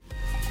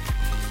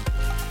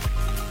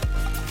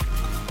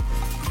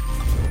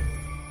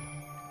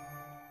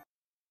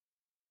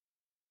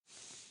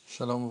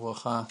Shalom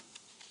Uvracha,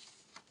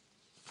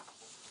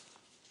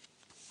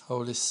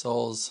 holy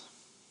souls,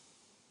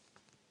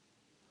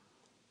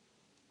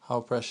 how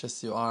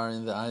precious you are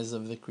in the eyes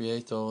of the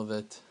Creator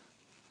that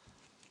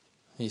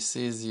He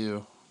sees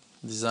you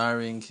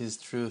desiring His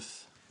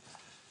truth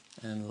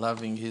and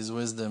loving His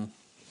wisdom,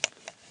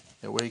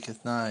 awake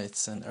at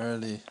nights and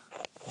early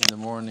in the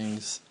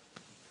mornings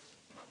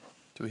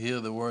to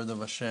hear the word of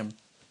Hashem.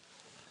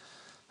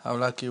 How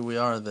lucky we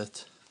are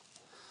that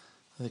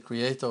the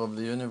Creator of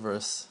the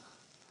universe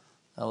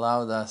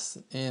allowed us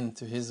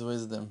into His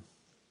wisdom.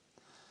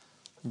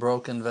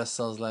 Broken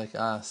vessels like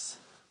us,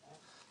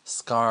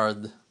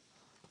 scarred,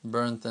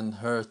 burnt and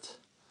hurt,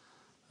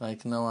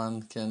 like no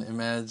one can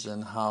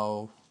imagine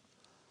how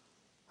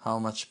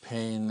much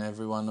pain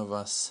every one of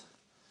us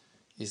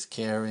is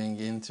carrying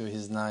into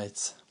his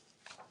nights,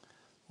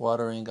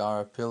 watering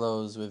our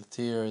pillows with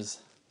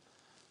tears,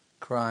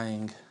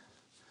 crying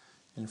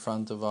in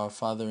front of our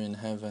Father in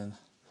heaven.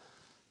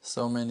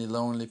 So many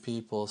lonely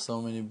people,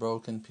 so many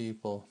broken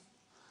people,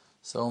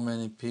 so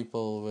many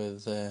people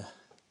with a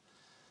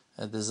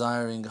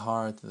desiring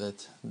heart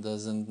that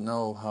doesn't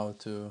know how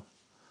to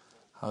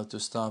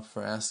stop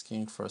for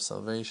asking for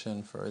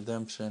salvation, for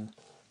redemption,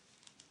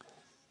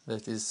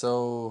 that is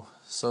so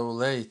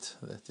late,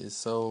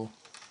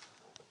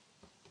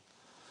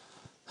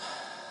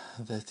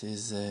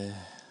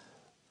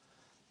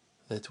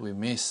 that we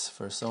miss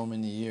for so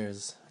many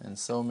years, and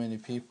so many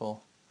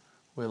people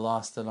we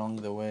lost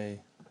along the way,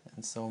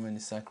 and so many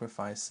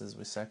sacrifices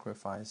we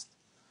sacrificed.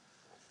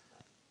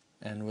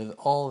 And with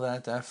all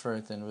that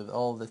effort, and with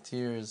all the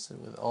tears,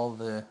 with all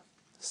the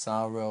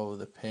sorrow,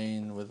 the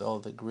pain, with all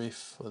the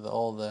grief, with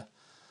all the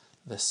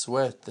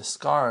sweat, the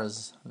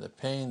scars, the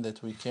pain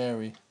that we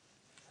carry,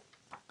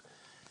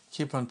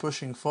 keep on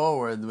pushing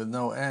forward with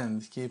no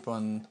end, keep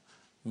on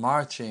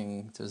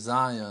marching to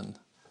Zion,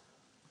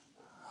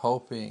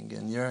 hoping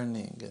and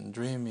yearning and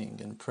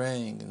dreaming and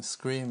praying and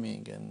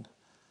screaming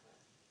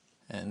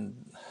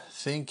and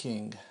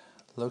thinking,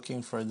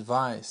 looking for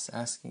advice,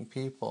 asking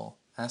people,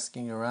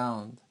 asking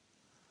around.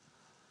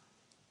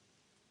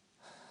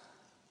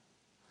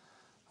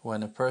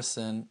 When a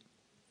person's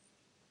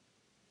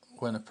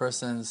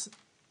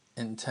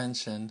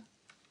intention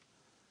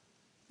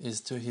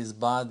is to his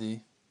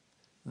body,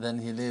 then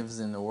he lives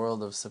in a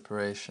world of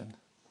separation.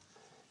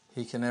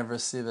 He can never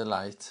see the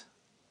light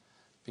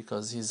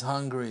because he's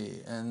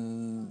hungry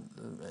and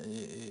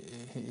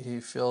he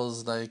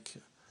feels like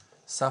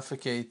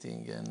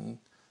suffocating and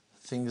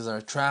things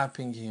are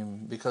trapping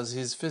him because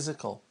he's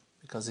physical,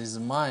 because his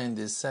mind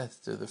is set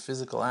to the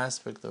physical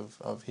aspect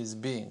of his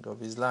being, of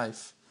his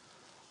life.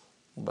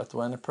 But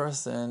when a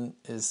person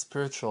is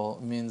spiritual,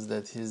 means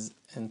that his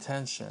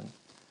intention,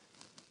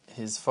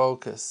 his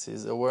focus,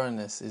 his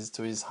awareness is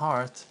to his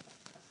heart,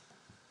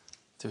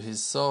 to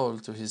his soul,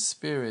 to his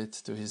spirit,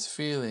 to his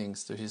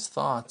feelings, to his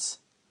thoughts.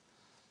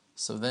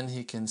 So then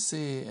he can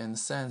see and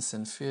sense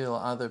and feel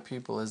other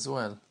people as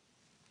well.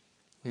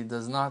 He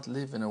does not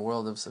live in a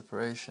world of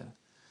separation.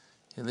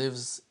 He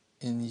lives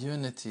in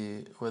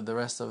unity with the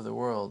rest of the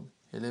world.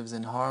 He lives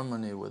in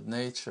harmony with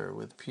nature,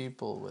 with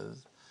people,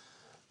 with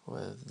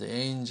the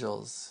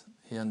angels.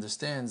 He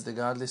understands the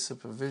godly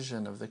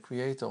supervision of the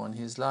Creator on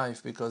his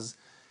life because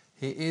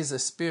he is a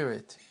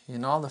spirit. He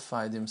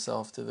nullified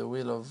himself to the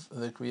will of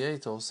the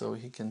Creator, so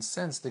he can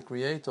sense the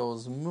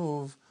Creator's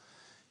move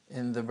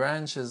in the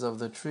branches of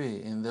the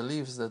tree, in the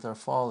leaves that are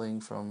falling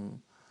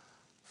from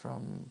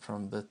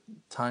the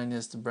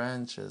tiniest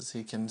branches.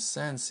 He can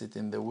sense it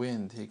in the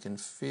wind. He can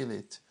feel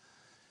it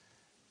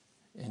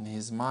in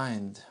his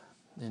mind,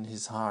 in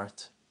his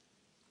heart.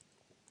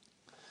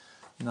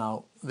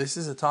 Now, this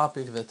is a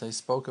topic that I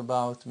spoke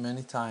about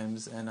many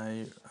times, and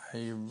I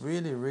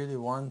really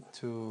want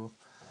to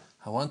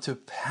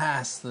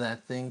pass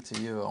that thing to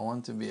you. I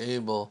want to be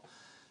able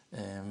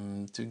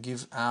to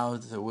give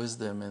out the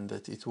wisdom and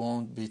that it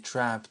won't be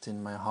trapped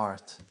in my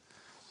heart.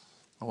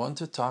 I want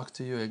to talk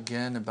to you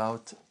again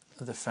about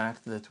the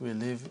fact that we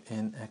live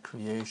in a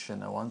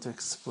creation. I want to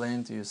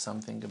explain to you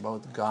something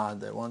about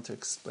God. I want to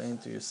explain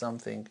to you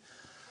something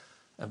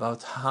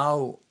about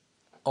how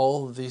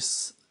all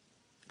this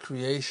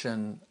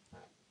creation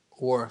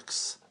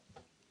works.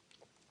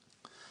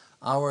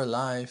 Our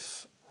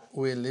life,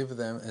 we live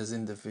them as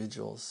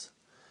individuals.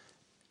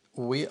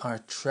 We are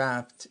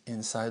trapped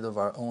inside of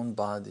our own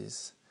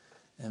bodies,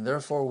 and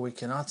therefore we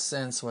cannot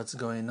sense what's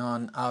going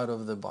on out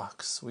of the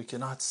box. We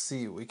cannot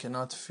see, we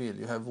cannot feel.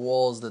 You have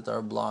walls that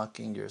are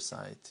blocking your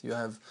sight. You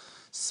have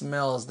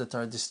smells that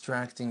are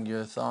distracting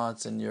your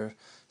thoughts and your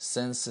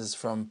senses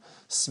from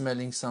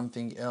smelling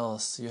something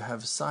else. You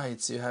have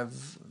sights, you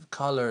have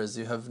colors,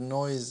 you have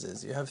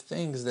noises, you have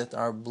things that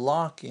are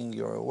blocking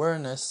your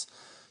awareness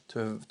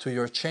to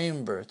your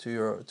chamber, to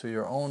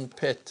your own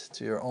pit,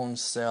 to your own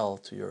cell,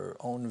 to your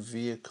own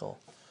vehicle.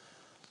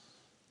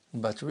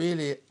 But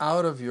really,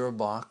 out of your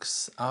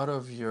box, out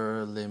of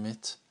your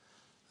limit,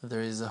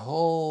 there is a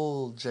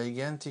whole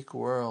gigantic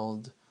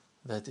world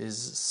that is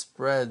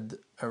spread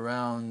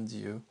around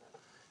you,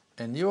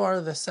 and you are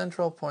the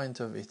central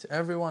point of it.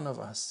 Every one of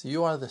us,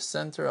 you are the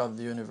center of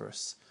the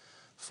universe.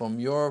 From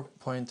your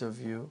point of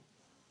view,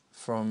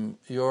 from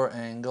your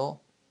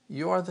angle,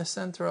 you are the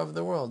center of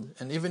the world.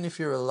 And even if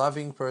you're a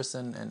loving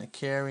person and a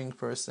caring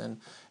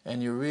person,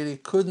 and you really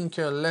couldn't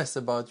care less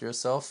about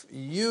yourself,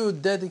 you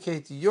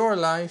dedicate your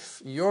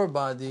life, your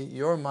body,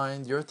 your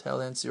mind, your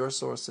talents, your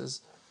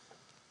sources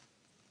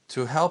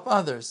to help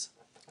others.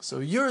 So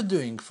you're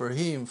doing for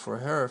him, for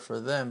her, for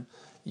them.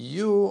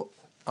 You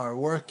are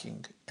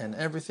working, and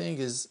everything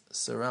is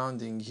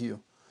surrounding you.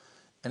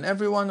 And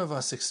every one of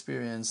us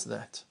experience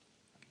that.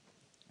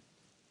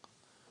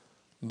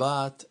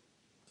 But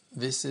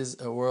this is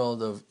a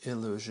world of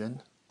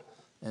illusion,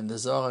 and the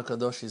Zohar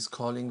HaKadosh is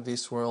calling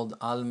this world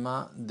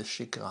Alma de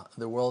Shikra,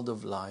 the world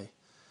of lie.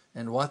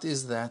 And what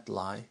is that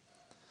lie?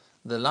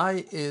 The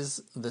lie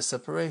is the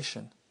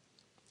separation.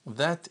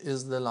 That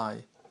is the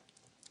lie.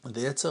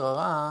 The Yetzer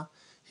Hara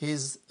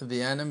is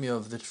the enemy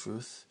of the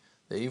truth.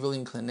 The evil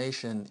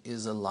inclination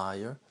is a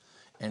liar,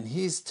 and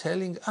he's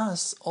telling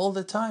us all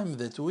the time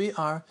that we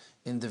are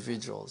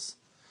individuals,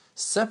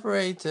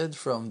 separated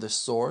from the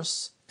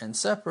source and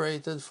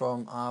separated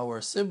from our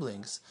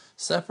siblings,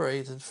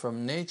 separated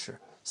from nature,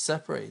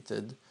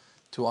 separated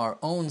to our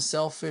own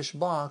selfish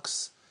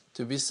box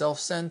to be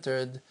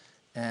self-centered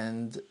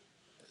and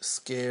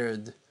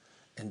scared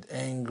and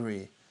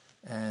angry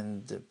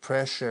and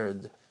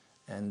pressured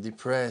and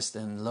depressed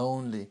and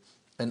lonely.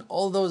 And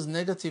all those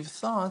negative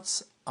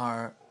thoughts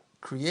are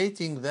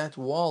creating that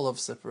wall of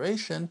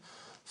separation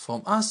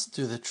from us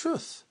to the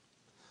truth,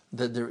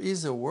 that there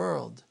is a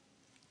world,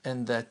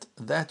 and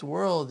that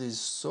world is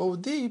so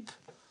deep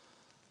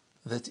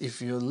that if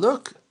you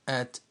look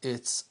at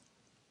its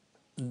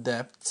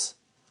depths,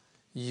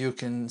 you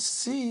can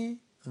see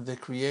the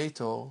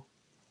Creator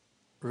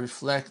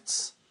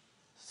reflects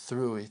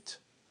through it.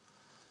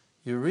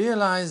 You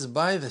realize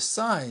by the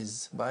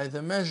size, by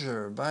the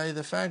measure, by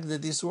the fact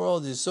that this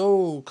world is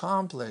so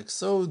complex,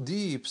 so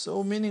deep,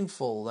 so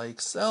meaningful,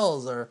 like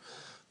cells are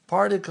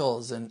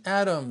particles and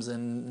atoms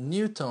and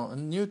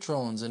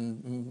neutrons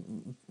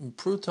and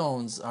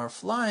protons are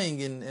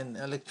flying in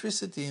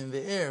electricity in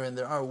the air, and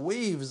there are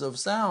waves of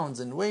sounds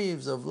and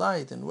waves of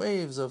light and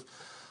waves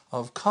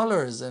of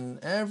colors, and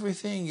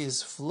everything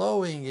is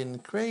flowing in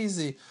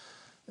crazy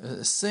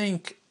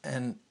sync,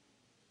 and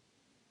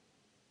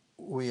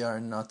we are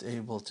not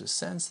able to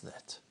sense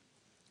that.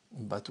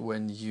 But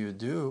when you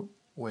do,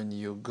 when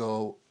you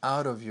go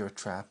out of your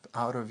trap,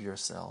 out of your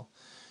cell,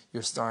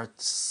 you start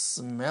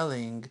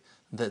smelling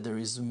that there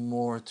is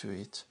more to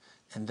it,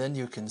 and then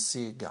you can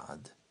see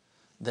God.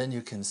 Then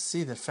you can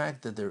see the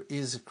fact that there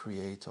is a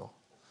Creator.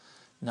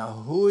 Now,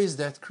 who is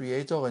that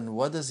Creator, and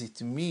what does it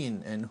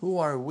mean, and who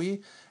are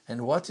we,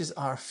 and what is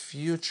our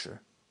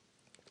future?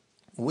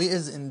 We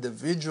as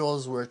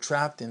individuals were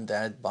trapped in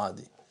that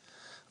body.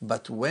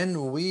 But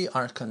when we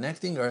are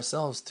connecting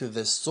ourselves to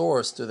the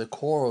source, to the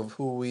core of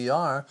who we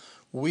are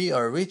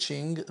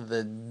reaching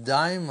the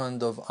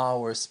diamond of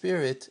our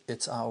spirit.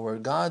 It's our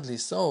godly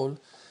soul,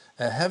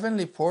 a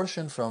heavenly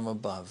portion from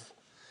above.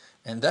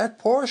 And that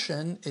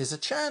portion is a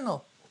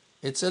channel.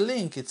 It's a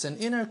link, it's an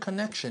inner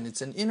connection,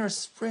 it's an inner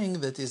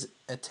spring that is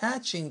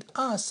attaching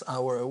us,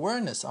 our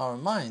awareness, our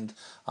mind,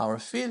 our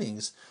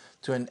feelings,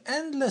 to an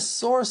endless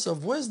source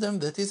of wisdom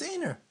that is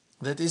inner,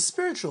 that is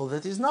spiritual,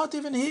 that is not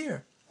even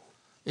here.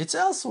 It's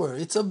elsewhere,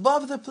 it's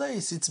above the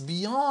place, it's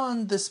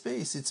beyond the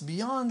space, it's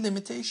beyond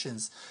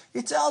limitations,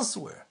 it's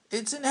elsewhere,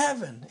 it's in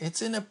heaven,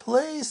 it's in a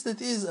place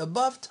that is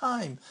above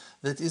time,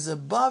 that is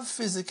above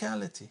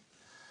physicality.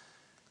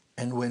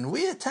 And when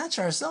we attach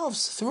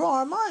ourselves through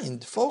our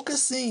mind,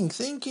 focusing,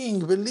 thinking,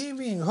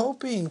 believing,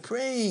 hoping,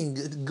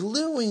 praying,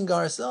 gluing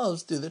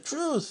ourselves to the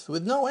truth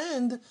with no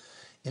end,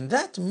 in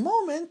that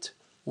moment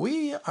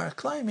we are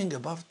climbing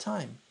above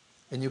time.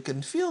 And you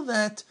can feel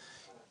that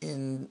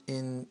in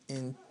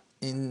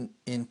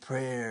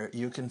prayer,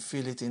 you can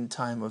feel it in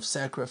time of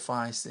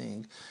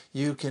sacrificing,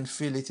 you can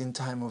feel it in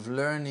time of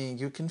learning,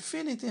 you can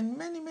feel it in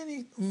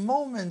many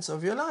moments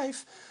of your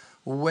life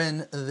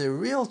when the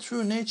real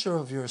true nature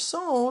of your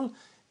soul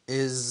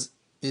is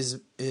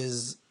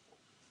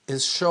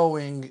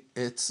showing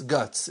its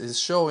guts, is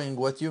showing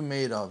what you're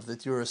made of,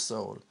 that you're a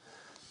soul.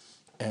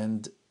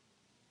 And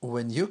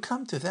when you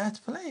come to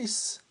that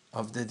place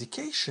of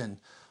dedication,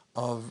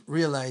 of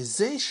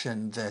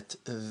realization that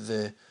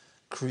the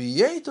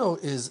Creator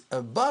is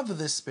above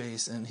the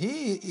space and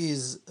He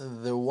is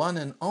the one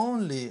and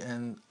only,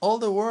 and all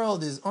the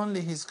world is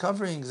only His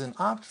coverings and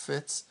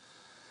outfits,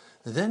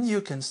 then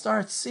you can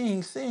start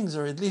seeing things,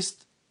 or at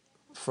least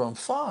from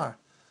far,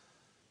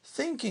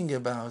 thinking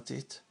about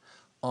it,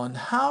 on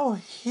how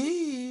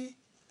He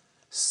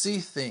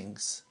sees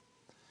things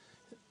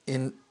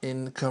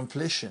in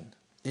completion,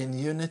 in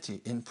unity,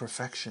 in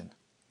perfection.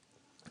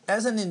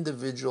 As an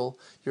individual,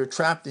 you're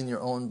trapped in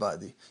your own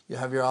body. You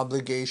have your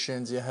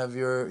obligations, you have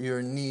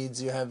your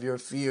needs, you have your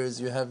fears,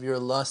 you have your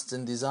lusts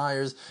and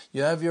desires,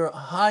 you have your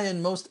high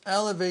and most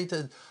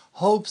elevated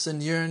hopes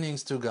and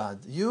yearnings to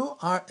God. You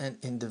are an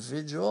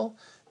individual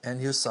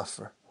and you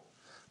suffer.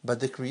 But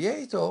the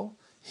Creator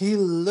He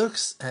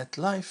looks at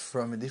life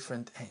from a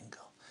different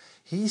angle.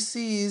 He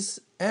sees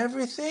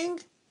everything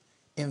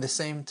in the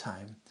same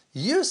time.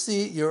 You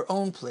see your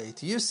own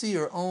plate. You see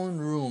your own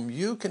room.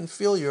 You can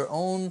feel your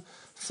own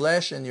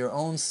flesh and your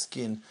own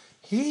skin.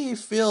 He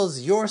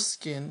feels your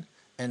skin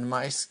and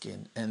my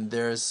skin and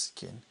their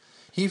skin.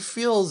 He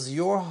feels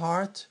your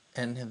heart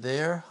and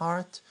their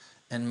heart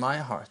and my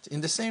heart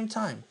in the same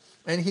time.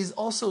 And he's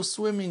also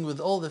swimming with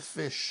all the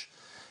fish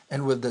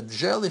and with the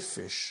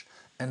jellyfish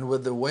and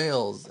with the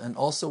whales and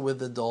also with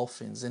the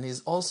dolphins. And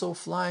he's also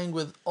flying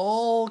with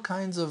all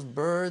kinds of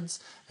birds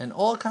and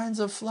all kinds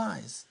of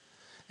flies.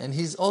 And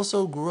he's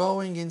also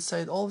growing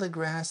inside all the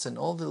grass and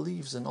all the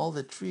leaves and all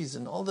the trees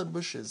and all the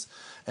bushes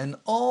and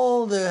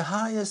all the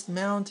highest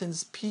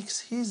mountains,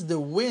 peaks. He's the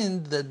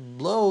wind that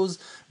blows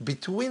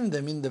between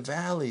them in the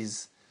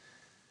valleys.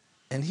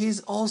 And he's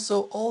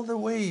also all the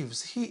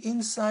waves. He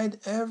inside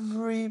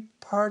every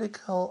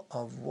particle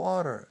of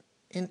water,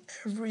 in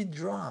every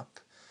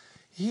drop.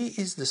 He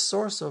is the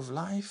source of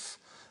life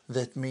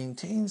that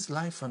maintains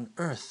life on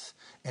earth.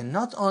 And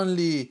not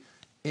only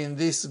in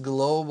this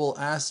global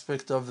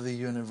aspect of the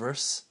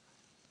universe,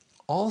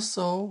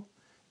 also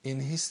in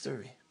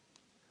history.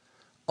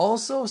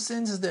 Also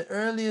since the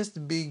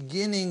earliest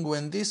beginning,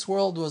 when this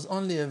world was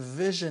only a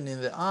vision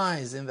in the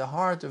eyes, in the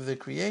heart of the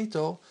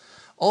Creator,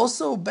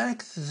 also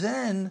back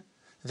then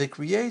the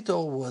Creator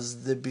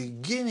was the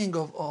beginning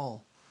of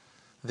all.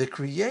 The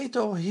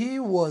Creator, He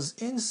was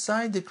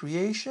inside the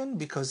creation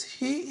because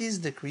He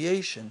is the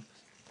creation.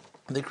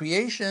 The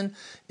creation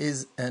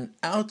is an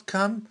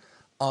outcome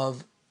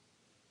of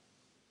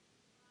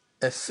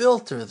a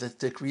filter that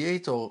the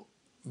Creator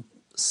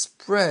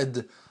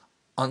spread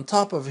on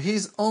top of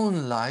His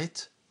own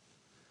light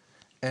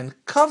and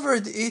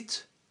covered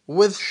it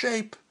with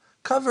shape,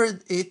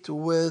 covered it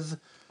with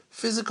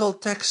physical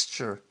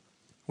texture,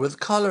 with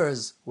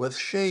colors, with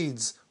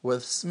shades,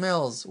 with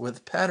smells,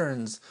 with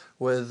patterns,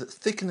 with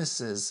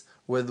thicknesses,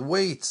 with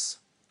weights,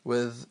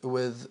 with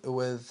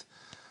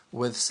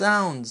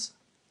sounds.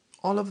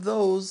 All of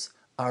those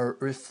are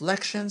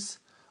reflections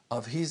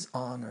of His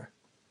honor,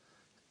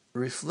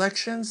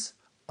 reflections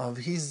of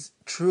His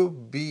true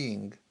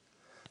being.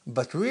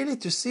 But really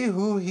to see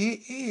who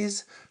He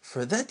is,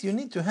 for that you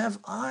need to have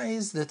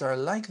eyes that are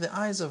like the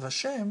eyes of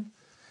Hashem.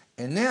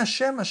 עיני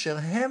Hashem asher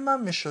hema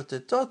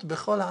meshotetot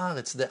bechol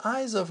haaretz. The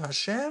eyes of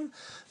Hashem,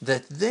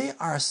 that they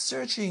are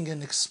searching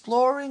and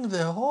exploring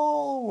the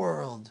whole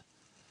world.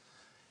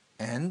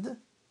 And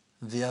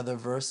the other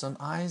verse on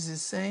eyes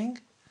is saying,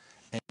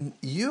 and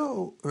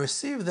you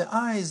receive the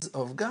eyes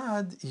of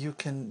God, you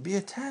can be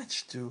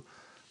attached to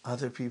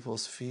other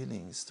people's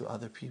feelings, to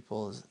other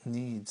people's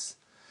needs.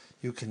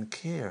 You can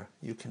care,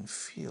 you can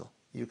feel,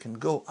 you can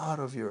go out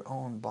of your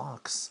own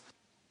box.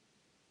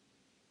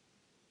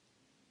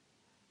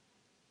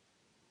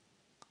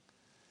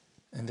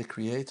 And the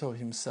Creator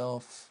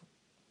Himself,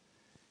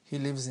 He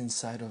lives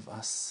inside of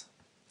us.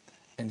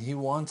 And He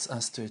wants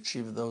us to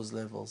achieve those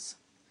levels.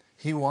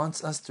 He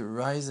wants us to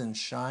rise and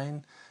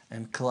shine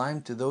and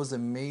climb to those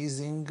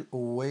amazing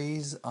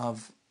ways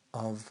of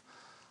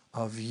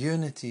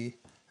unity,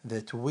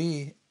 that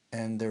we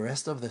and the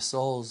rest of the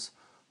souls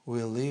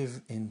will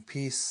live in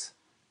peace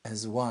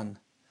as one.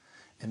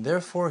 And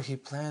therefore He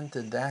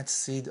planted that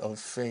seed of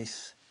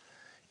faith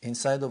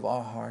inside of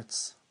our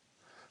hearts,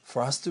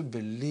 for us to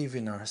believe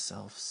in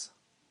ourselves,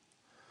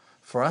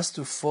 for us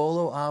to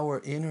follow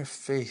our inner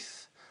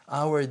faith,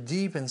 our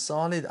deep and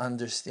solid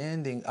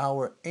understanding,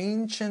 our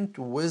ancient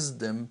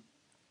wisdom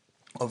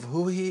of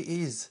who He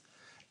is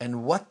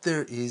and what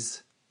there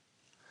is,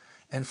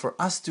 and for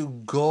us to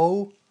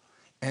go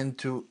and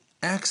to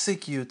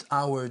execute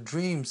our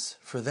dreams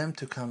for them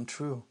to come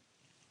true.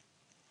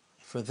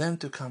 For them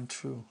to come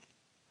true.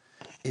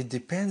 It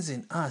depends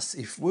in us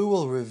if we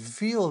will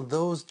reveal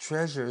those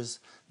treasures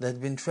that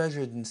have been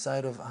treasured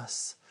inside of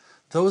us.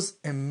 Those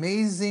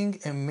amazing,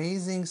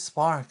 amazing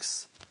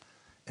sparks.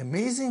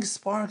 Amazing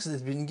sparks that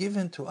have been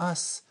given to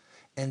us.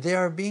 And they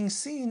are being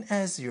seen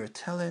as your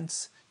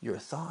talents, your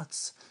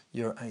thoughts,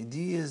 your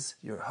ideas,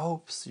 your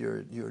hopes,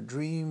 your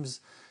dreams,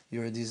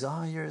 your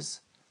desires.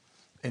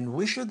 And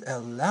we should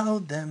allow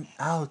them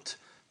out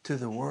to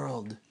the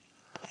world.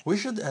 We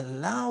should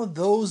allow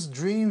those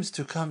dreams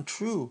to come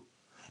true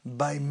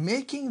by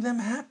making them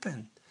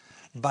happen,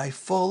 by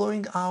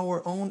following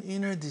our own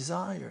inner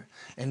desire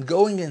and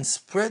going and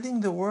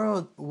spreading the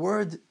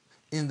word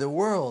in the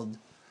world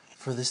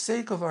for the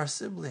sake of our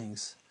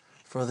siblings,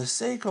 for the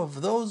sake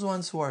of those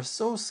ones who are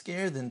so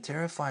scared and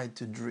terrified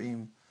to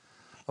dream,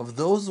 of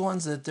those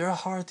ones that their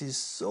heart is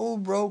so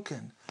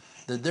broken,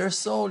 that their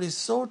soul is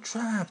so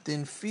trapped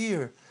in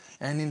fear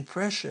and in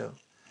pressure,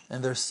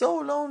 and they're so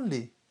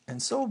lonely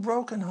and so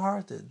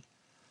broken-hearted.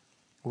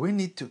 We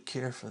need to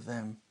care for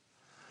them.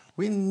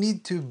 We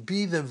need to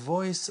be the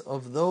voice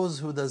of those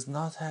who does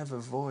not have a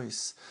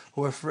voice,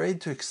 who are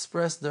afraid to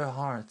express their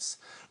hearts.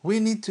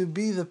 We need to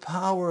be the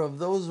power of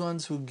those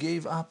ones who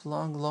gave up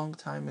long, long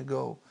time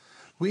ago.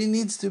 We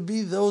need to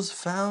be those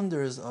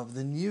founders of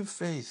the new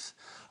faith,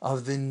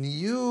 of the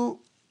new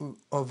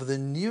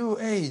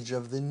age,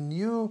 of the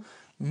new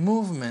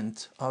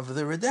movement of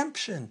the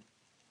redemption.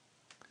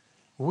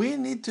 We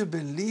need to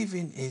believe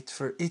in it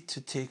for it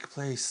to take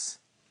place.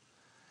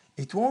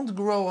 It won't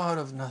grow out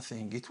of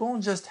nothing. It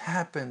won't just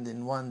happen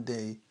in one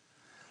day.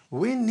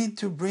 We need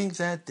to bring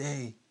that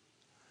day.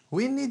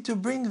 We need to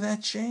bring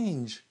that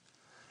change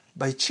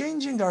by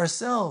changing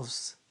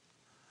ourselves,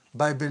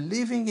 by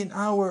believing in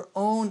our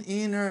own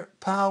inner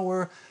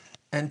power,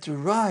 and to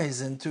rise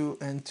and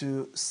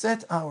to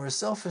set our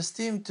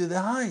self-esteem to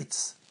the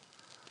heights.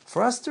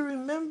 For us to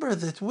remember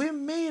that we're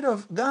made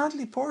of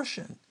godly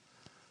portion.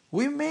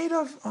 We're made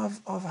of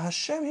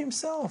Hashem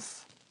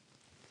Himself.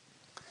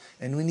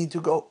 And we need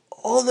to go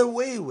all the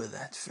way with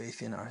that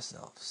faith in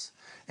ourselves.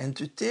 And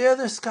to tear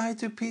the sky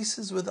to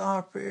pieces with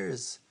our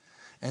prayers.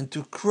 And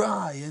to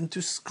cry, and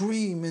to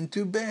scream, and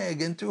to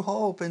beg, and to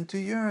hope, and to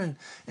yearn,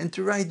 and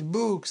to write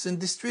books, and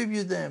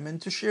distribute them,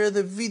 and to share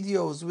the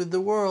videos with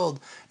the world,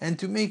 and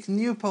to make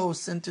new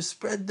posts, and to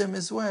spread them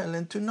as well,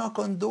 and to knock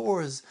on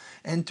doors,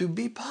 and to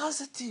be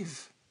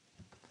positive.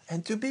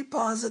 And to be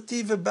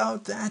positive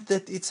about that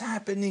it's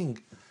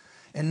happening.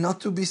 And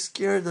not to be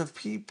scared of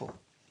people.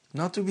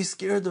 Not to be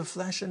scared of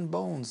flesh and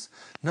bones.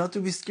 Not to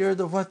be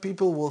scared of what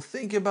people will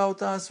think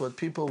about us, what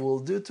people will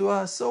do to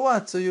us. So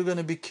what? So you're going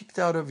to be kicked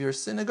out of your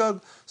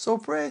synagogue? So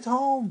pray at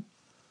home.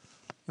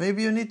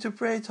 Maybe you need to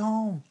pray at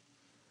home.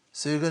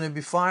 So you're going to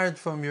be fired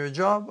from your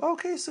job?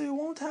 Okay, so you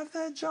won't have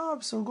that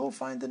job. So go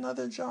find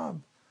another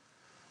job.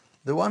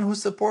 The one who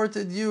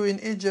supported you in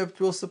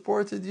Egypt will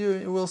support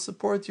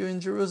you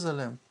in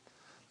Jerusalem.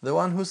 The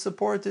one who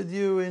supported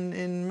you in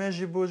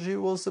Mezhibuzh, he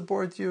will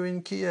support you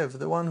in Kiev.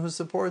 The one who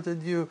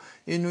supported you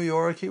in New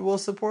York, he will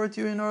support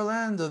you in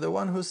Orlando. The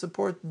one who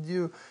supported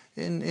you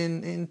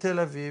in Tel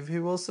Aviv, he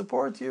will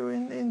support you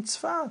in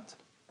Tzfat.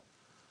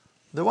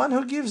 The one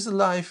who gives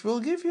life will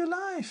give you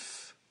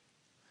life.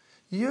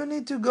 You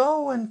need to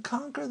go and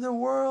conquer the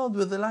world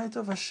with the light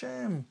of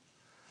Hashem.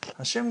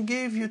 Hashem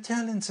gave you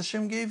talents,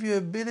 Hashem gave you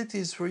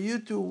abilities for you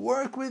to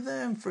work with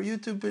them, for you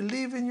to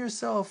believe in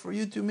yourself, for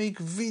you to make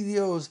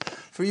videos,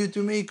 for you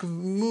to make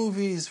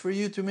movies, for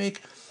you to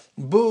make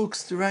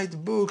books, to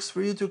write books,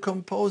 for you to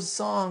compose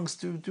songs,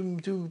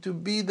 to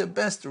be the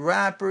best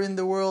rapper in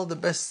the world, the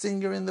best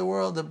singer in the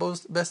world, the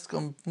best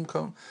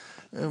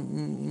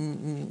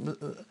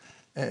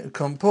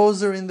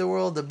composer in the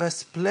world, the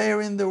best player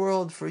in the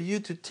world, for you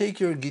to take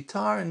your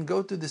guitar and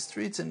go to the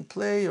streets and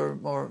play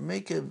or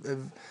make a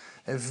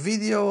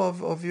video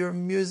of your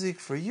music,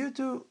 for you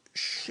to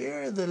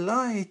share the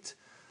light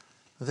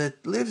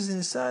that lives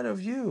inside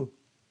of you.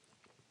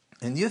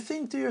 And you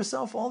think to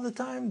yourself all the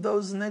time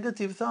those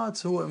negative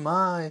thoughts, who am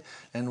I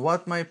and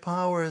what my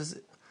powers?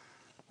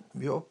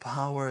 Your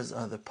powers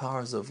are the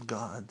powers of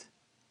God.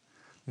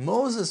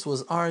 Moses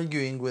was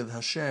arguing with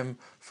Hashem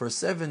for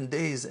 7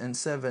 days and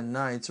 7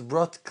 nights,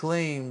 brought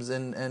claims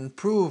and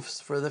proofs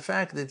for the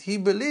fact that he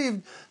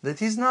believed that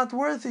he's not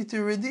worthy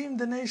to redeem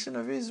the nation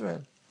of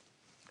Israel.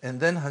 And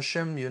then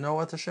Hashem, you know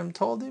what Hashem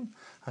told him?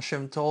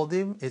 Hashem told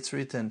him, it's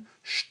written,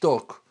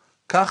 Shtok,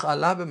 kach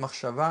ala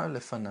b'machshava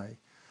lefanai.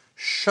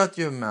 Shut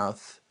your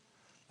mouth.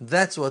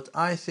 That's what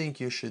I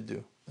think you should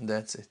do. And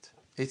that's it.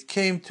 It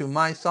came to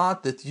my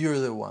thought that you're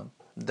the one.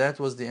 That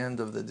was the end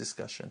of the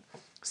discussion.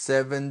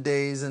 7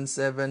 days and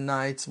 7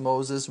 nights,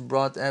 Moses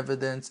brought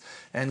evidence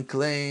and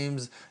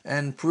claims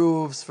and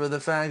proofs for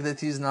the fact that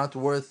he's not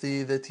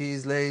worthy, that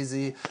he's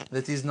lazy,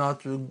 that he's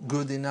not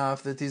good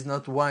enough, that he's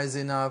not wise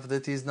enough,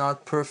 that he's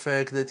not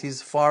perfect, that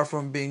he's far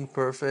from being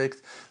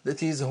perfect,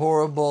 that he's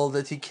horrible,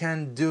 that he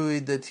can't do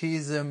it, that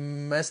he's a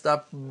messed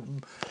up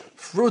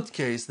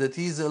fruitcase, that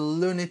he's a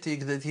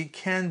lunatic, that he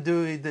can't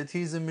do it, that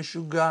he's a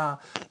mishuga,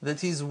 that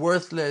he's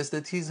worthless,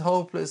 that he's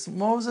hopeless.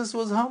 Moses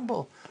was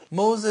humble.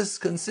 Moses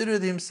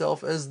considered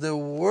himself as the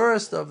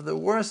worst of the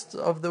worst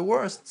of the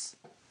worsts.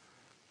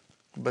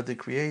 But the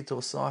Creator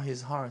saw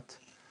his heart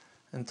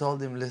and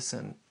told him,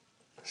 listen,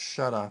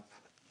 shut up.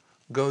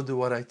 Go do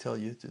what I tell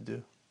you to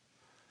do.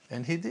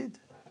 And he did.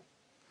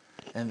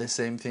 And the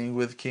same thing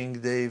with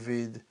King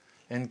David.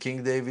 And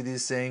King David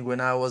is saying,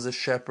 when I was a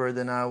shepherd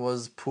and I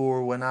was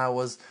poor, when I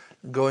was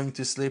going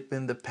to sleep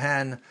in the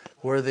pen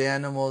where the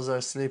animals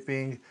are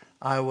sleeping,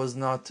 I was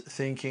not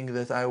thinking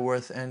that I'm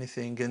worth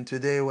anything. And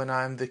today when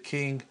I'm the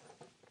king,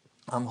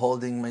 I'm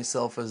holding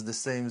myself as the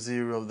same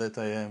zero that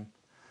I am,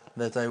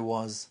 that I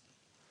was.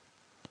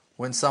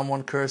 When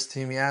someone cursed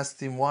him, he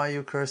asked him, why are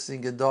you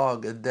cursing a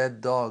dog, a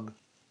dead dog?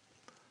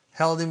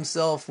 Held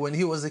himself when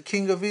he was a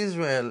king of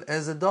Israel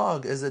as a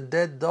dog, as a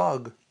dead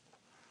dog.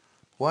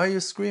 Why are you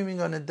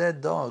screaming on a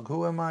dead dog?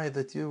 Who am I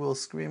that you will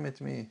scream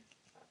at me?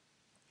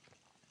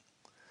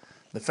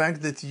 The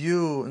fact that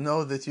you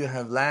know that you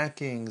have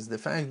lackings, the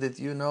fact that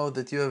you know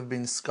that you have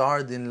been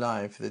scarred in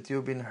life, that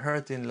you've been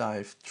hurt in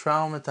life,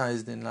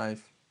 traumatized in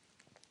life,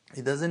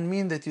 it doesn't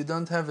mean that you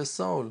don't have a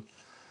soul.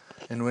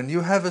 And when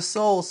you have a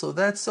soul, so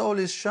that soul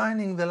is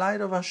shining the light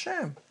of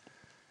Hashem.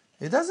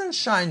 It doesn't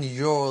shine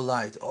your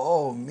light.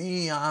 Oh,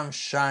 me, I'm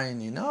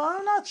shiny. No,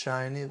 I'm not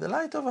shiny. The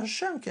light of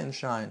Hashem can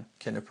shine.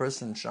 Can a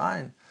person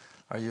shine?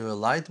 Are you a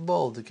light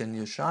bulb? Can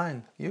you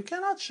shine? You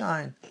cannot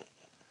shine.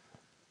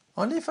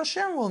 Only if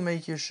Hashem will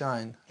make you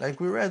shine. Like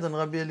we read on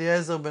Rabbi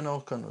Eliezer ben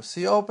Orkanus.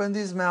 He opened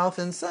his mouth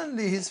and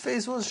suddenly his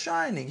face was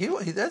shining. He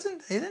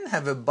didn't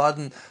have a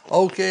button,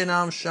 okay,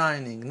 now I'm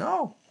shining.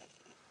 No.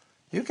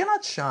 You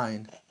cannot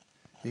shine.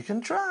 You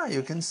can try,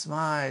 you can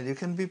smile, you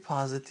can be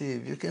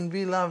positive, you can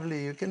be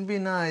lovely, you can be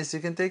nice, you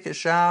can take a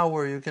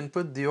shower, you can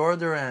put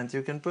deodorant,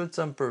 you can put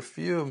some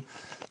perfume,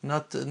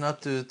 not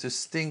to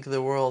stink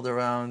the world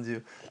around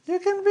you. You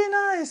can be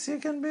nice, you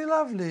can be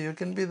lovely, you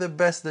can be the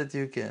best that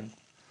you can.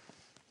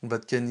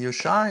 But can you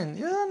shine?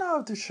 You don't know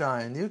how to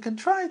shine. You can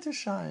try to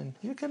shine.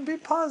 You can be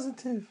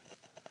positive.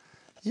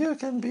 You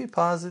can be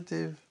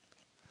positive.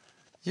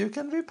 You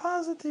can be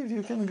positive.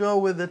 You can go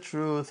with the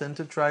truth and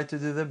to try to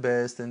do the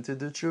best and to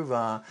do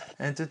tshuva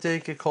and to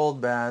take a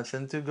cold bath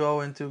and to go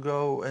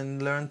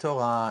and learn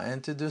Torah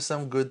and to do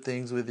some good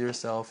things with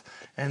yourself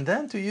and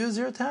then to use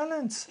your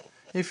talents.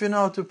 If you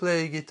know how to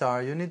play a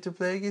guitar, you need to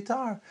play a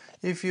guitar.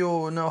 If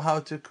you know how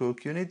to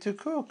cook, you need to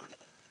cook.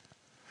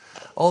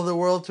 All the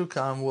world to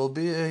come will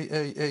be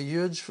a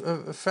huge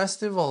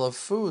festival of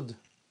food.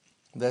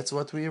 That's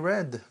what we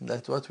read.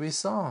 That's what we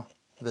saw.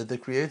 That the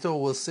Creator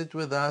will sit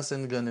with us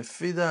and gonna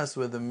feed us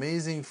with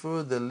amazing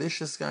food,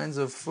 delicious kinds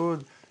of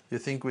food. You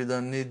think we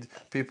don't need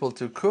people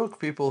to cook,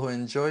 people who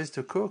enjoys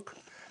to cook?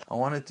 I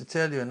wanted to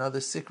tell you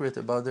another secret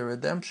about the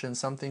redemption,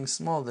 something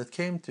small that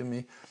came to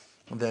me,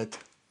 that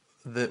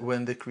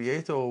when the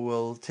Creator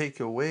will take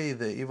away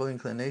the evil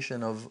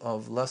inclination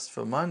of lust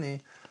for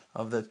money,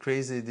 of that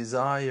crazy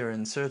desire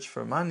and search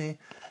for money,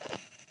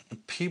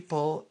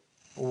 people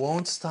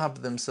won't stop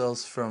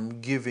themselves from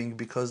giving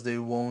because they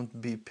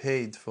won't be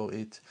paid for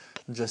it.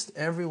 Just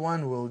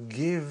everyone will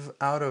give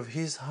out of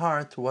his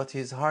heart what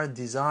his heart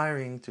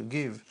desiring to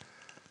give.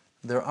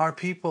 There are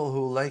people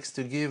who likes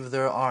to give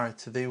their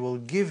art. They will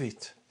give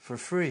it for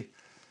free.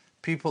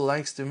 People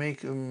likes to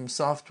make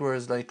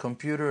softwares like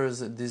computers,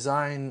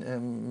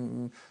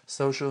 design,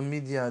 social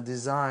media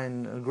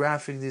design,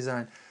 graphic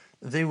design.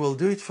 They will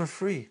do it for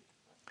free.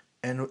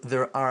 And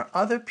there are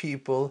other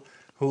people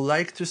who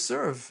like to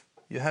serve.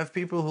 You have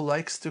people who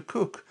likes to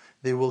cook.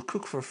 They will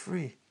cook for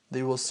free.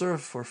 They will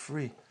serve for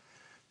free.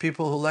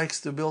 People who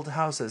likes to build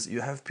houses. You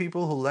have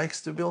people who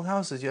likes to build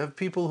houses. You have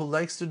people who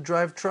likes to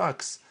drive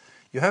trucks.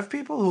 You have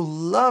people who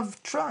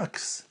love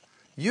trucks.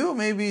 You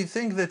maybe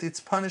think that it's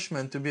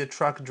punishment to be a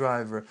truck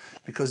driver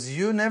because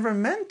you never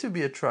meant to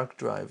be a truck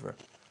driver.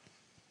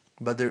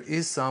 But there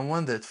is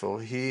someone that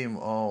for him,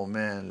 oh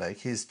man, like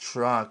his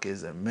truck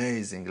is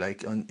amazing.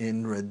 Like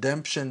in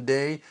Redemption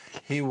Day,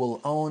 he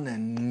will own a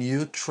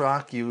new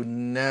truck you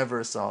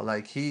never saw.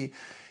 Like he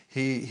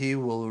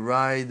will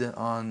ride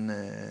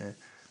on,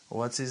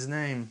 what's his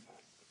name?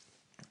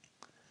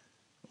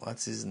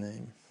 What's his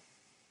name?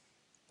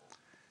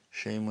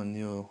 Shame on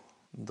you,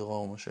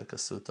 Dror Moshe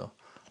Kasuto.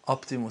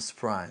 Optimus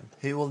Prime.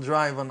 He will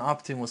drive on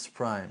Optimus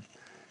Prime.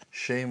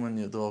 Shame on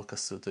you, Dror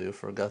Kasuto, you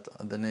forgot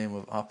the name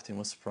of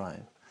Optimus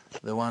Prime.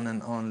 The one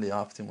and only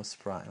Optimus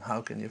Prime. How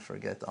can you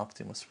forget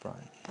Optimus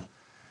Prime?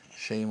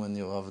 Shame on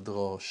you,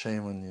 Avdro,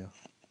 shame on you.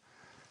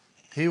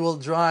 He will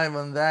drive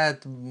on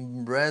that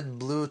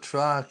red-blue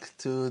truck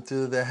to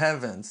the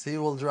heavens. He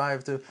will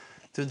drive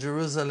to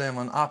Jerusalem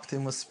on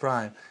Optimus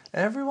Prime.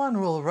 Everyone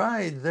will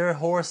ride their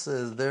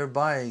horses, their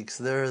bikes,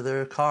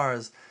 their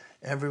cars.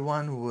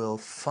 Everyone will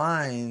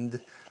find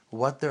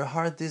what their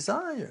heart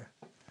desire.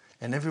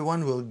 And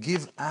everyone will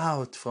give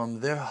out from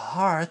their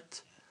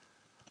heart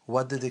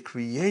what did the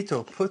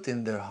Creator put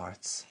in their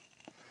hearts.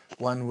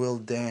 One will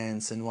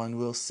dance, and one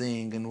will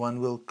sing, and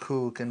one will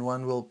cook, and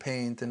one will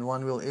paint, and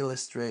one will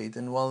illustrate,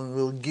 and one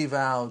will give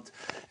out,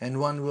 and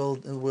one will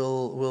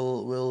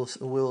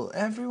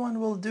everyone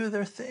will do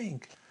their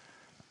thing.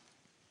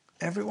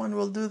 Everyone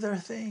will do their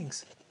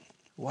things.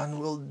 One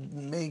will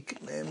make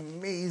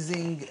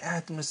amazing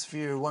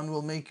atmosphere, one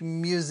will make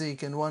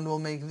music, and one will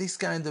make this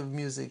kind of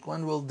music.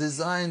 One will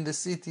design the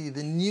city,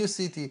 the new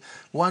city.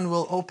 One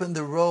will open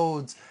the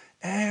roads.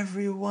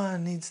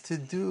 Everyone needs to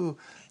do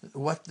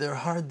what their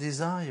heart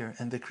desire.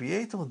 And the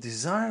Creator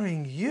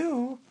desiring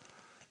you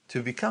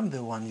to become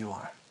the one you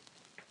are.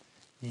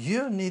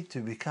 You need to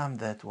become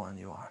that one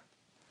you are.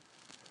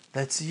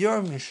 That's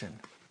your mission.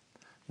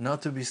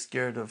 Not to be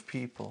scared of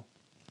people.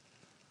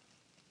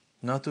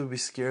 Not to be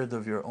scared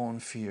of your own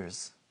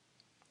fears,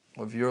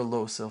 of your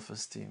low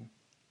self-esteem.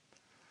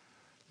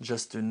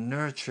 Just to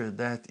nurture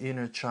that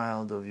inner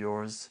child of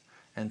yours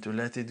and to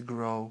let it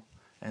grow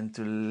and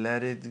to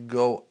let it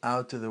go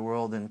out to the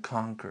world and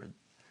conquer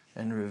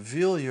and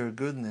reveal your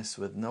goodness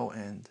with no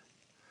end.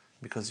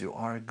 Because you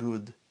are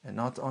good, and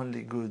not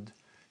only good,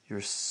 you're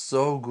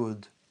so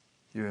good,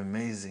 you're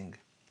amazing.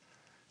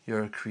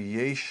 You're a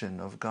creation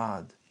of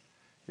God.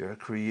 You're a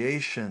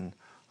creation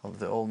of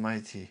the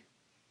Almighty.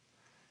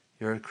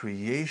 You're a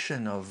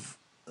creation of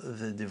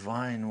the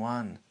Divine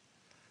One.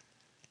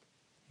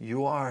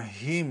 You are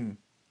Him.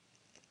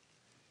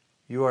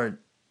 You are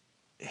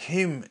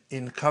Him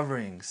in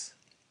coverings.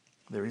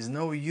 There is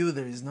no you,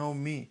 there is no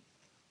me.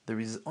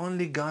 There is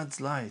only God's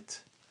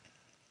light.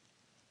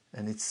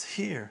 And it's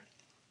here.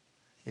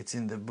 It's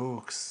in the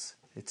books.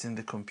 It's in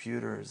the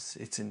computers,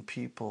 it's in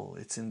people,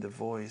 it's in the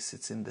voice,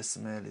 it's in the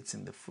smell, it's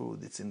in the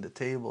food, it's in the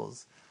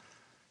tables.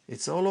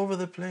 It's all over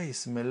the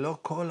place. Melo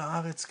kol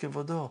haaretz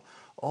kevodo.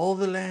 All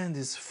the land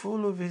is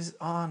full of His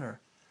honor.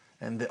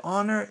 And the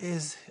honor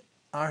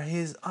are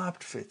His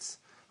outfits,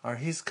 are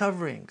His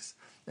coverings.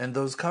 And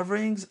those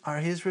coverings are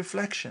His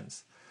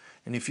reflections.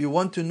 And if you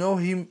want to know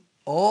Him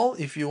all,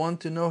 if you want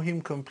to know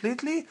Him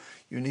completely,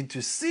 you need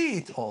to see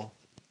it all.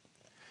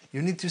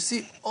 You need to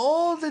see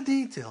all the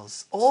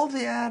details, all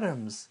the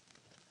atoms,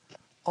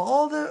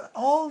 all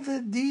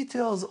the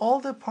details, all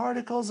the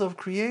particles of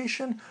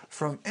creation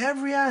from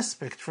every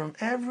aspect, from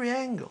every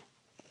angle.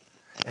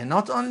 And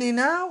not only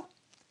now,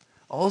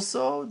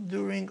 also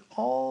during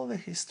all the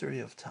history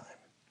of time,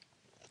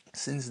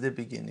 since the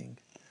beginning.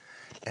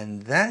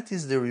 And that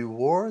is the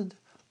reward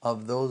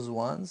of those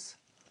ones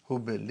who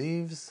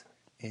believes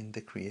in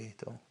the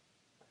Creator.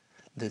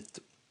 That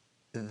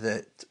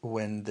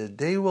when the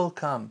day will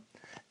come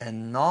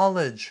and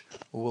knowledge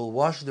will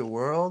wash the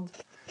world,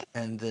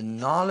 and the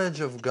knowledge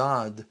of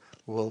God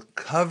will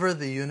cover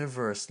the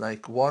universe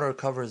like water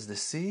covers the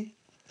sea,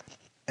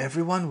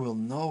 everyone will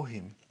know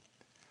Him.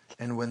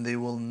 And when they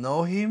will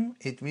know Him,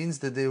 it means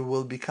that they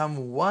will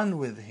become one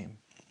with Him.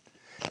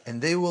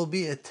 And they will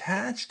be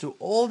attached to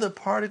all the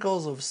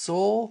particles of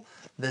soul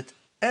that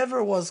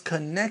ever was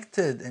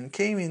connected and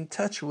came in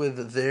touch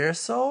with their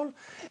soul,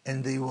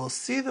 and they will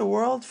see the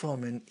world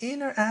from an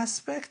inner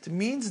aspect,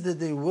 means that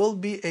they will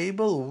be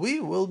able, we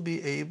will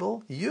be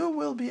able, you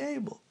will be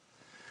able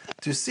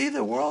to see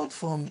the world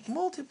from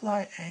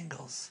multiple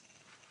angles,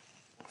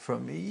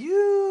 from a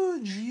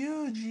huge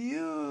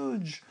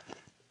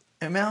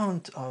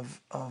amount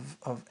of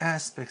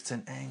aspects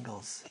and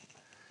angles.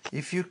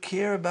 If you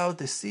care about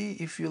the sea,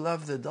 if you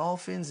love the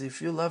dolphins,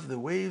 if you love the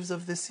waves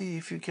of the sea,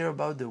 if you care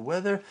about the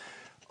weather,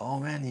 oh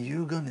man,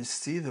 you're going to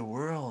see the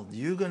world.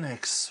 You're going to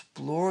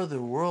explore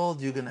the world.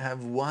 You're going to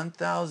have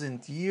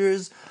 1,000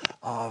 years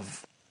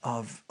of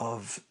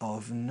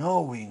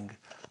knowing,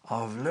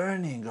 of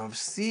learning, of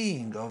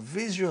seeing, of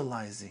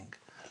visualizing,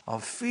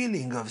 of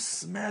feeling, of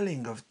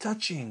smelling, of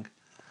touching,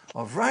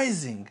 of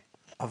rising,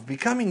 of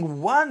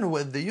becoming one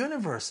with the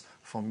universe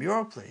from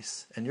your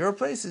place. And your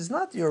place is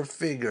not your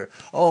figure.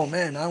 Oh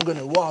man, I'm going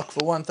to walk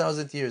for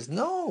 1,000 years.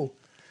 No.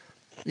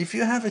 If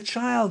you have a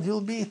child,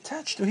 you'll be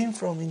attached to him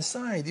from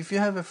inside. If you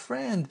have a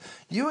friend,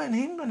 you and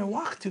him are going to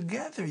walk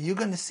together. You're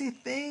going to see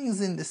things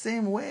in the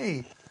same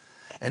way.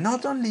 And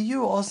not only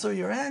you, also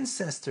your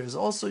ancestors,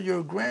 also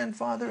your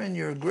grandfather and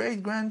your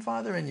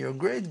great-grandfather and your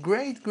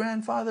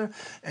great-great-grandfather,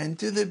 and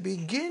to the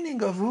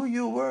beginning of who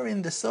you were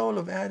in the soul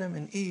of Adam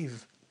and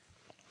Eve.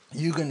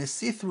 You're going to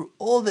see through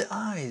all the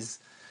eyes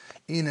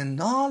in a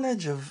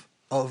knowledge of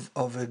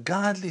a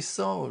godly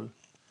soul,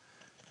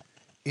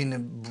 in a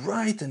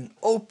bright and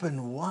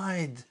open,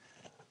 wide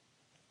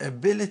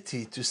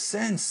ability to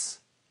sense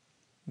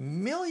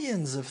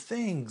millions of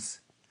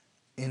things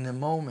in a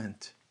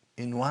moment,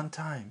 in one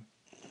time,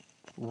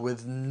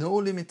 with no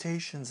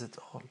limitations at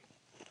all.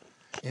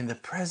 In the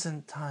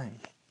present time,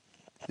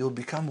 you'll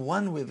become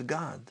one with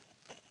God.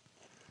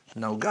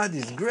 Now God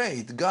is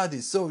great. God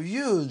is so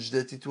huge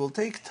that it will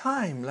take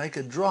time, like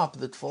a drop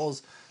that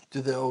falls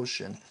to the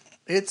ocean.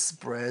 It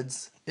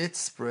spreads,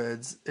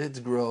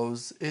 it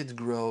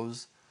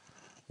grows,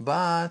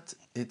 but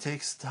it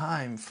takes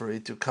time for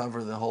it to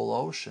cover the whole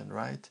ocean,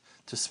 right?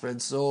 To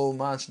spread so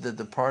much that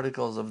the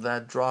particles of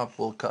that drop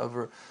will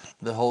cover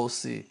the whole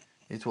sea.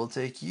 It will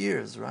take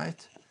years,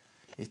 right?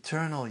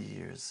 Eternal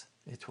years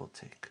it will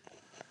take.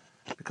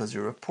 Because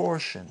you're a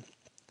portion,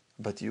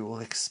 but you will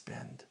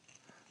expand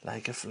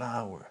like a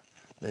flower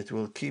that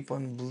will keep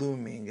on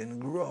blooming and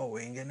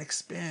growing and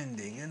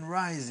expanding and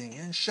rising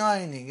and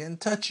shining and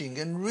touching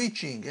and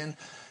reaching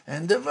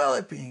and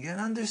developing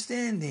and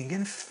understanding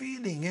and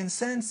feeling and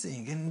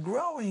sensing and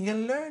growing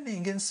and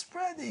learning and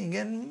spreading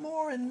and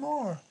more and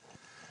more.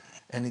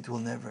 And it will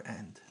never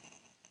end.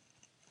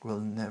 Will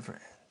never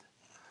end.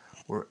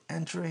 We're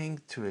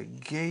entering to a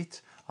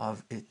gate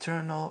of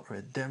eternal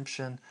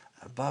redemption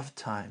above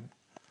time,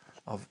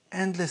 of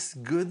endless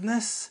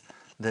goodness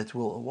that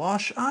will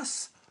wash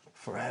us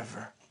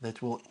forever,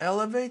 that will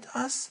elevate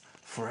us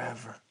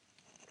forever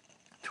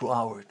to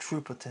our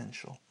true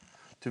potential,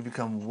 to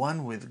become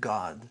one with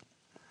God,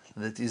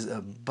 that is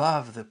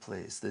above the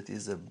place, that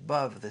is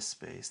above the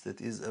space,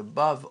 that is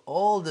above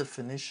all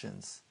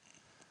definitions.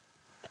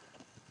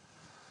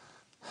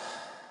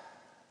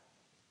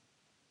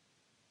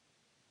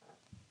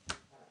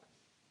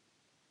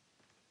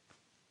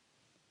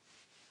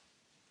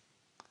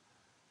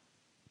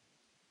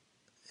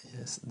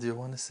 Yes, do you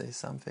want to say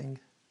something?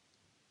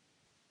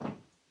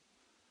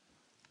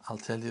 I'll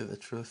tell you the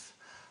truth.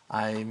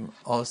 I'm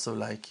also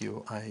like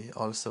you. I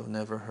also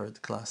never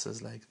heard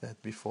classes like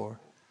that before.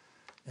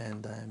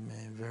 And I'm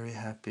very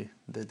happy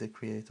that the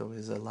Creator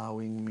is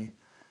allowing me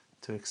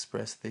to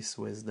express this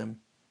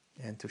wisdom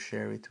and to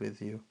share it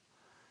with you.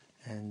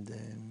 And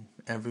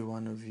every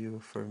one of you,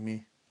 for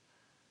me,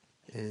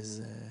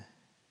 is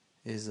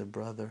a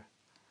brother,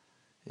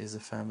 is a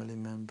family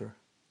member,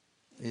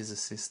 is a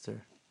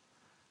sister.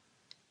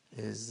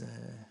 is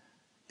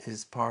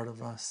part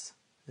of us,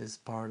 is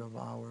part of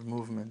our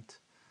movement,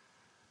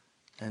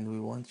 and we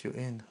want you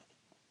in.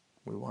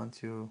 We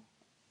want you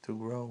to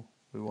grow.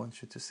 We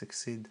want you to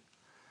succeed.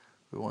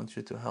 We want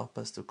you to help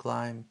us to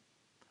climb,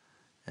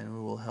 and we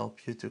will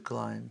help you to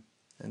climb.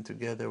 And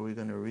together we're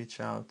going to reach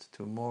out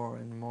to more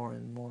and more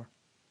and more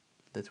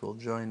that will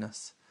join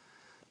us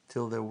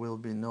till there will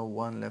be no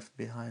one left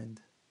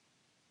behind.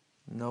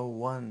 No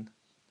one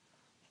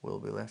will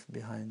be left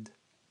behind.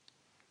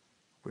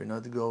 We're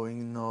not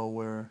going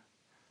nowhere,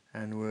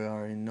 and we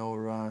are in no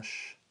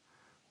rush.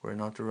 We're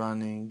not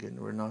running, and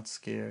we're not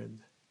scared.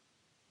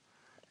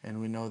 And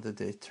we know that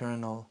the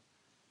eternal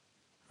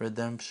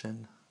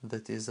redemption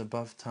that is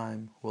above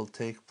time will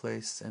take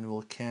place and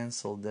will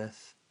cancel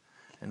death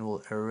and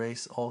will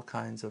erase all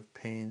kinds of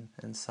pain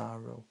and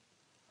sorrow.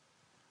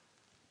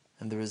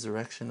 And the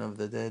resurrection of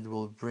the dead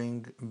will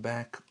bring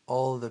back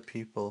all the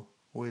people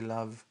we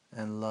love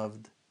and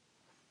loved.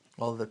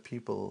 All the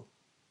people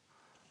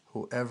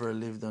who ever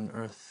lived on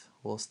earth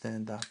will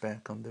stand up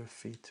back on their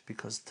feet,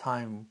 because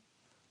time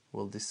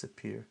will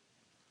disappear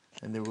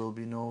and there will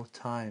be no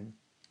time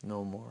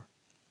no more.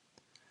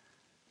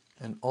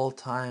 And all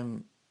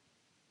time,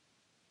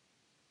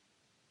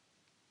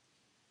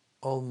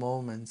 all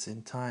moments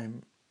in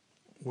time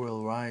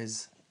will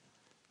rise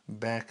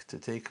back to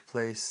take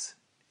place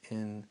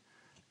in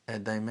a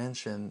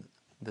dimension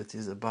that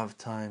is above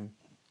time,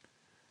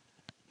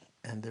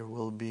 and there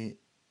will be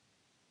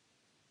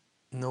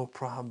no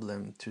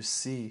problem to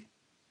see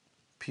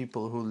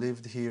people who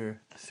lived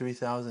here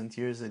 3,000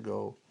 years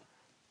ago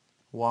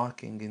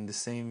walking in the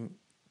same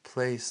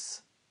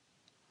place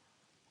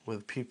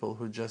with people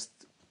who just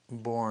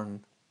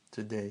born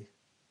today.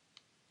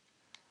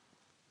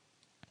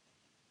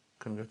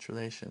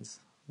 Congratulations,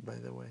 by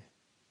the way.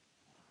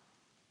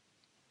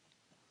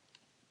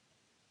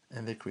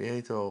 And the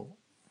Creator,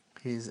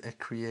 He is a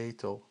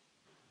Creator.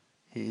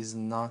 He is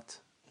not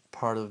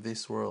part of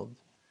this world.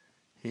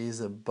 He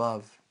is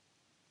above.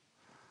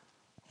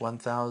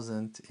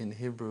 1,000 in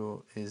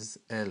Hebrew is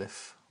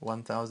Elef.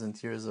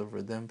 1,000 years of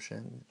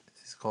redemption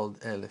is called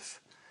Elef.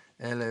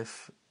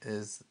 Elef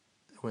is,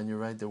 when you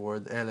write the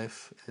word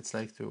Elef, it's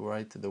like to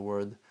write the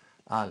word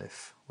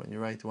Aleph. When you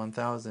write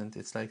 1,000,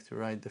 it's like to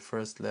write the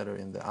first letter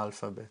in the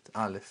alphabet,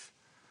 Aleph.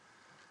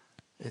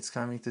 It's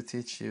coming to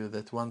teach you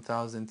that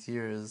 1,000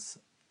 years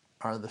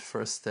are the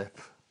first step.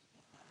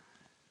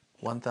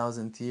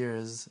 1,000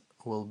 years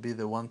will be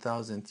the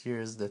 1,000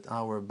 years that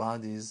our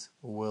bodies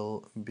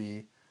will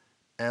be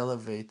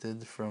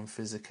elevated from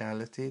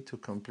physicality to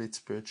complete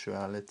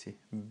spirituality,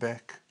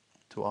 back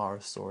to our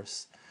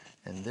source.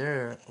 And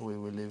there we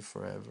will live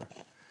forever.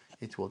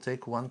 It will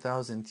take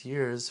 1,000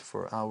 years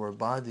for our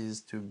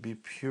bodies to be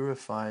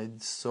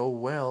purified so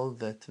well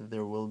that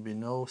there will be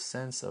no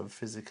sense of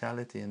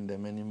physicality in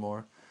them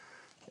anymore.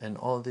 And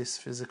all this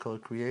physical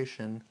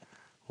creation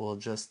will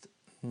just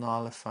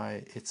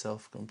nullify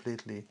itself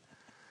completely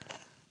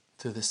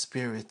to the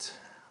spirit.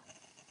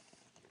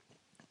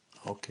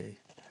 Okay.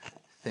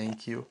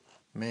 Thank you.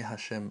 May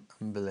Hashem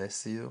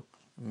bless you.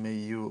 May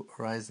you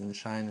rise and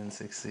shine and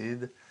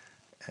succeed,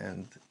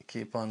 and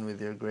keep on with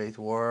your great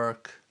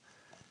work.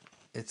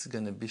 It's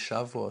going to be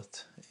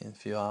Shavuot in a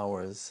few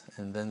hours,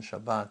 and then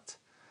Shabbat,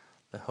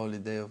 the holy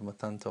day of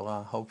Matan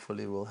Torah.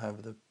 Hopefully we'll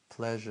have the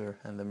pleasure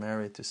and the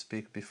merit to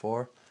speak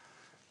before.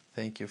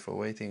 Thank you for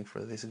waiting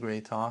for this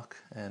great talk,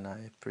 and I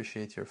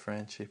appreciate your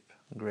friendship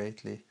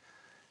greatly.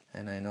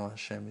 And I know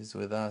Hashem is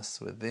with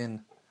us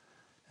within,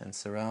 and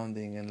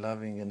surrounding and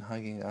loving and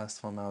hugging us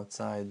from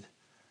outside.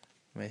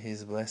 May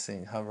His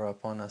blessing hover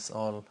upon us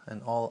all,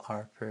 and all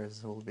our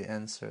prayers will be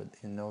answered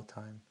in no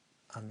time.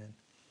 Amen.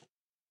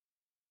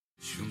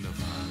 שום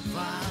דבר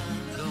כבר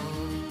לא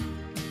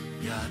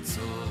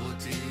יעצור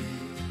אותי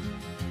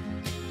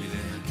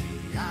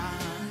מלהגיע